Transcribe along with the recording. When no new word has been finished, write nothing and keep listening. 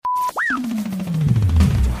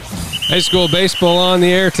High school baseball on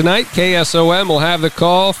the air tonight. KSOM will have the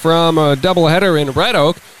call from a doubleheader in Red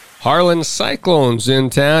Oak. Harlan Cyclones in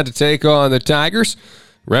town to take on the Tigers.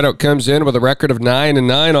 Red Oak comes in with a record of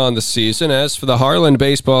 9-9 on the season. As for the Harlan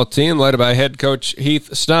baseball team, led by head coach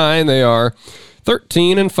Heath Stein, they are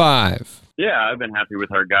 13-5. Yeah, I've been happy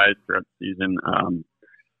with our guys throughout the season,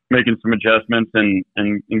 making some adjustments and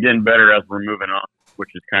getting better as we're moving on, which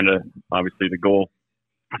is kind of obviously the goal.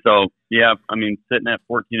 So, yeah, I mean, sitting at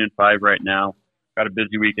 14-5 right now. Got a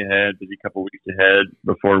busy week ahead, busy couple weeks ahead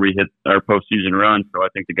before we hit our postseason run. So I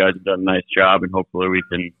think the guys have done a nice job, and hopefully we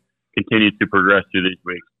can continue to progress through these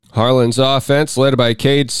weeks. Harlan's offense led by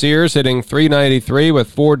Cade Sears, hitting .393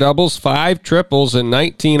 with 4 doubles, 5 triples, and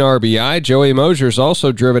 19 RBI. Joey Mosier's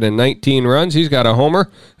also driven in 19 runs. He's got a homer,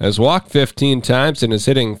 has walked 15 times, and is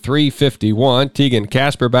hitting .351. Tegan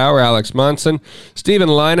Kasperbauer, Alex Monson, Steven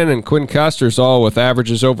Leinen, and Quinn Custer's all with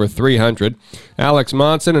averages over 300. Alex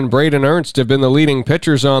Monson and Braden Ernst have been the leading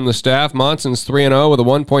pitchers on the staff. Monson's 3-0 with a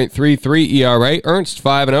 1.33 ERA. Ernst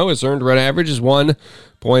 5-0. His earned run average is 1.14.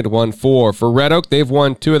 For Red Oak, they've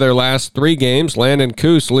won 2 of their last 3 games. Landon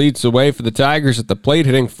Coos leads the way for the Tigers at the plate,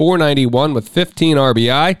 hitting .491 with 15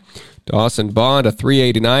 RBI. Dawson Bond, a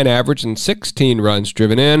 .389 average and 16 runs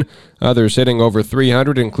driven in. Others hitting over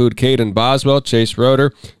 300 include Caden Boswell, Chase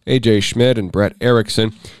Roeder, A.J. Schmidt, and Brett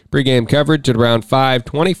Erickson. Pre-game coverage at around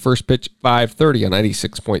 5:20. First pitch 5:30 on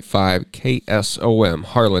 96.5 KSOM.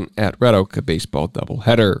 Harlan at Red Oak, a baseball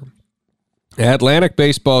doubleheader. Atlantic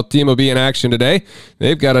baseball team will be in action today.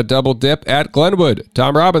 They've got a double dip at Glenwood.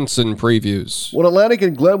 Tom Robinson previews. When Atlantic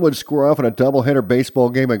and Glenwood score off in a doubleheader baseball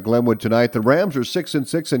game at Glenwood tonight, the Rams are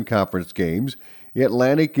 6-6 in conference games.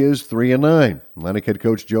 Atlantic is 3-9. Atlantic head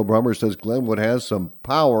coach Joe Brummer says Glenwood has some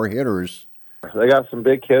power hitters. They got some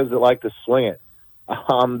big kids that like to swing it.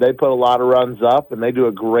 They put a lot of runs up, and they do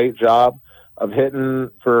a great job of hitting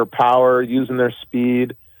for power, using their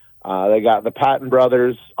speed. They got the Patton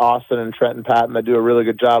brothers, Austin and Trenton Patton, that do a really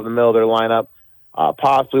good job in the middle of their lineup.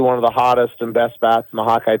 Possibly one of the hottest and best bats in the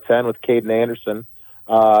Hawkeye 10 with Caden Anderson,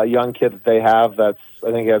 a young kid that they have that's,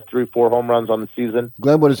 I think, has 3-4 home runs on the season.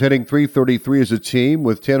 Glenwood is hitting .333 as a team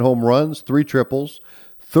with 10 home runs, 3 triples,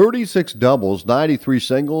 36 doubles, 93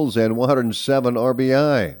 singles, and 107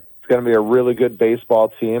 RBI. It's going to be a really good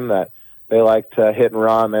baseball team that they like to hit and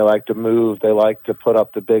run, they like to move, they like to put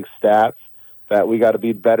up the big stats. That we got to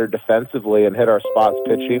be better defensively and hit our spots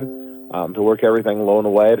pitching to work everything low and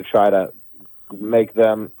away to try to make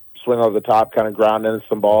them swing over the top, kind of ground into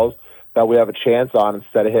some balls that we have a chance on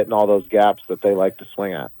instead of hitting all those gaps that they like to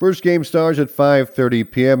swing at. First game starts at 5:30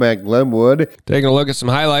 p.m. at Glenwood. Taking a look at some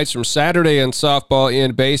highlights from Saturday in softball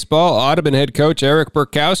and baseball. Audubon head coach Eric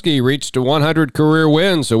Burkowski reached 100 career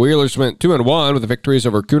wins. The Wheelers went 2-1 with the victories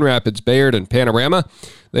over Coon Rapids, Bayard, and Panorama.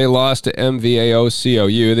 They lost to MVAO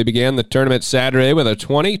COU. They began the tournament Saturday with a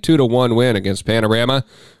 22-1 win against Panorama.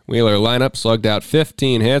 Wheeler lineup slugged out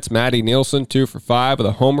 15 hits. Maddie Nielsen, 2 for 5 with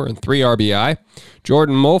a homer and 3 RBI.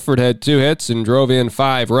 Jordan Mulford had 2 hits and drove in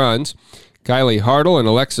 5 runs. Kylie Hartle and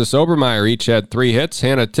Alexis Obermeyer each had 3 hits.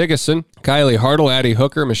 Hannah Tigeson, Kylie Hartle, Addie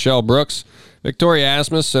Hooker, Michelle Brooks, Victoria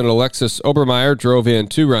Asmus, and Alexis Obermeyer drove in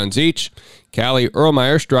 2 runs each. Callie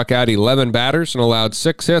Erlmeyer struck out 11 batters and allowed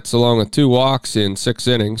 6 hits along with 2 walks in 6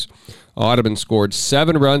 innings. Audubon scored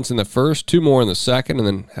 7 runs in the first, 2 more in the second, and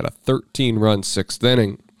then had a 13-run 6th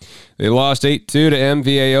inning. They lost 8-2 to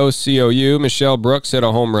MVAO COU. Michelle Brooks hit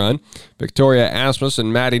a home run. Victoria Asmus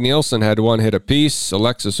and Maddie Nielsen had 1 hit apiece.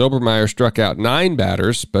 Alexis Obermeyer struck out 9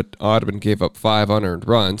 batters, but Audubon gave up 5 unearned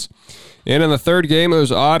runs. And in the third game, it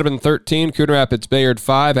was Audubon 13, Coon Rapids Bayard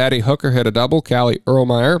 5. Addie Hooker hit a double. Callie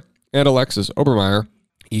Erlmeyer and Alexis Obermeyer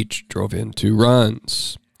each drove in 2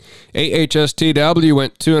 runs. AHSTW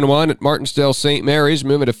went 2-1 at Martinsdale St. Mary's,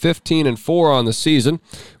 moving to 15-4 on the season.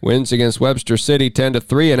 Wins against Webster City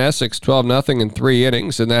 10-3 and Essex 12-0 in 3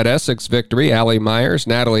 innings. In that Essex victory, Allie Myers,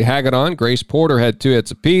 Natalie Hagedon, Grace Porter had 2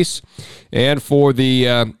 hits apiece. And for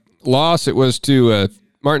the loss, it was to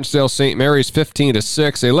Martinsdale St. Mary's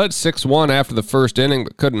 15-6. They led 6-1 after the first inning,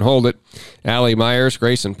 but couldn't hold it. Allie Myers,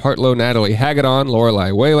 Grayson Partlow, Natalie Hagedon,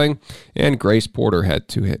 Lorelei Whaling, and Grace Porter had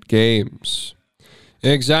 2 hit games.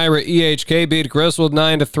 Exira EHK beat Griswold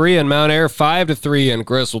 9-3 and Mount Ayr 5-3 in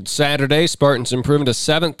Griswold Saturday. Spartans improved to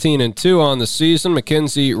 17-2 on the season.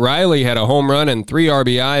 Mackenzie Riley had a home run and 3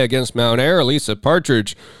 RBI against Mount Ayr. Elisa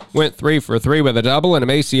Partridge went 3 for 3 with a double, and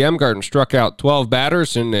Macy Emgarten struck out 12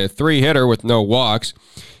 batters and a 3-hitter with no walks.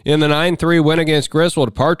 In the 9-3 win against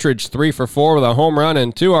Griswold, Partridge 3 for 4 with a home run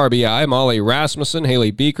and 2 RBI. Molly Rasmussen, Haley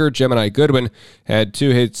Beaker, Gemini Goodwin had 2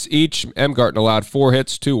 hits each. Emgarten allowed 4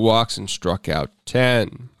 hits, 2 walks, and struck out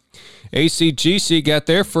 10. ACGC got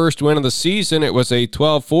their first win of the season. It was a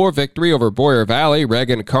 12-4 victory over Boyer Valley.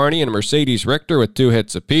 Reagan Kearney and Mercedes Richter with 2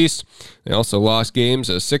 hits apiece. They also lost games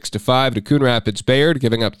 6-5 to Coon Rapids Bayard,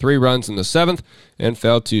 giving up 3 runs in the 7th, and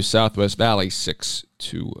fell to Southwest Valley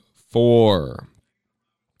 6-4.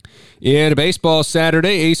 In baseball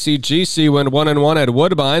Saturday, ACGC went 1-1 at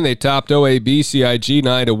Woodbine. They topped OABCIG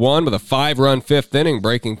 9-1 with a 5-run 5th inning,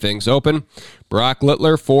 breaking things open. Brock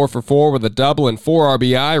Littler 4-for-4 with a double and 4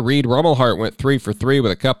 RBI. Reed Rummelhart went 3-for-3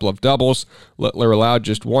 with a couple of doubles. Littler allowed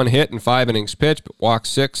just 1 hit in 5 innings pitched, but walked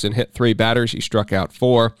 6 and hit 3 batters. He struck out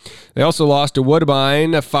 4. They also lost to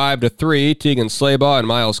Woodbine 5-3. Tegan Slaybaugh and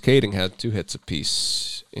Miles Kading had 2 hits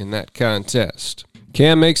apiece in that contest.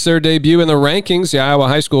 Cam makes their debut in the rankings. The Iowa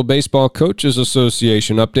High School Baseball Coaches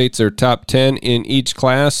Association updates their top 10 in each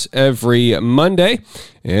class every Monday.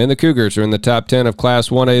 And the Cougars are in the top 10 of Class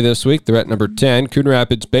 1A this week. They're at number 10. Coon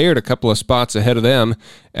Rapids Bayard a couple of spots ahead of them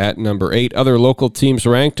at number 8. Other local teams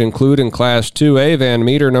ranked include in Class 2A, Van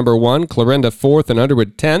Meter number 1, Clarinda 4th, and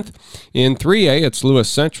Underwood 10th. In 3A, it's Lewis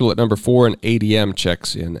Central at number 4, and ADM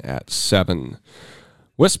checks in at 7.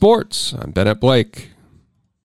 With sports, I'm Bennett Blake.